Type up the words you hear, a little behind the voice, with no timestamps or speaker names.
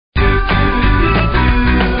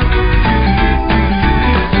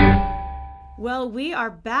Well, we are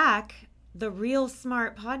back, the Real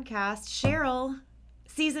Smart Podcast, Cheryl,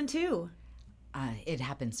 season 2. It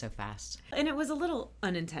happened so fast. And it was a little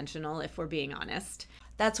unintentional, if we're being honest.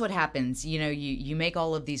 That's what happens. You know, you make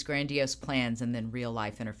all of these grandiose plans and then real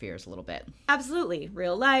life interferes a little bit. Absolutely.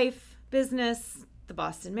 Real life, business, the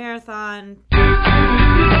Boston Marathon.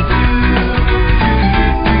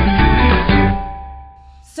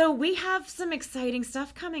 So we have some exciting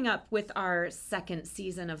stuff coming up with our second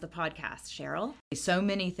season of the podcast, Cheryl. So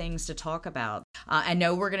many things to talk about. I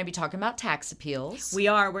know we're going to be talking about tax appeals. We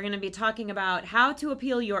are. We're going to be talking about how to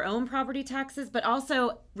appeal your own property taxes, but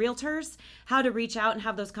also realtors, how to reach out and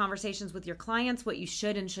have those conversations with your clients, what you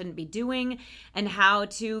should and shouldn't be doing, and how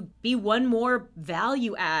to be one more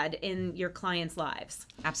value add in your clients' lives.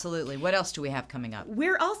 Absolutely. What else do we have coming up?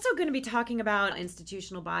 We're also going to be talking about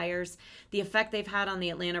institutional buyers, the effect they've had on the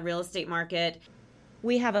Atlanta real estate market.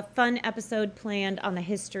 We have a fun episode planned on the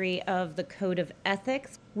history of the Code of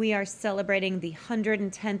Ethics. We are celebrating the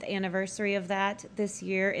 110th anniversary of that this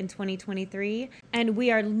year in 2023. And we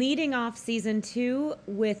are leading off season 2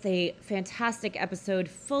 with a fantastic episode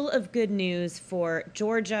full of good news for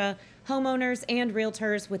Georgia homeowners and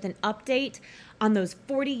realtors, with an update on those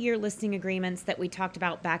 40-year listing agreements that we talked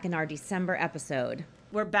about back in our December episode.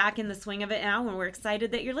 We're back in the swing of it now, and we're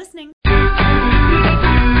excited that you're listening.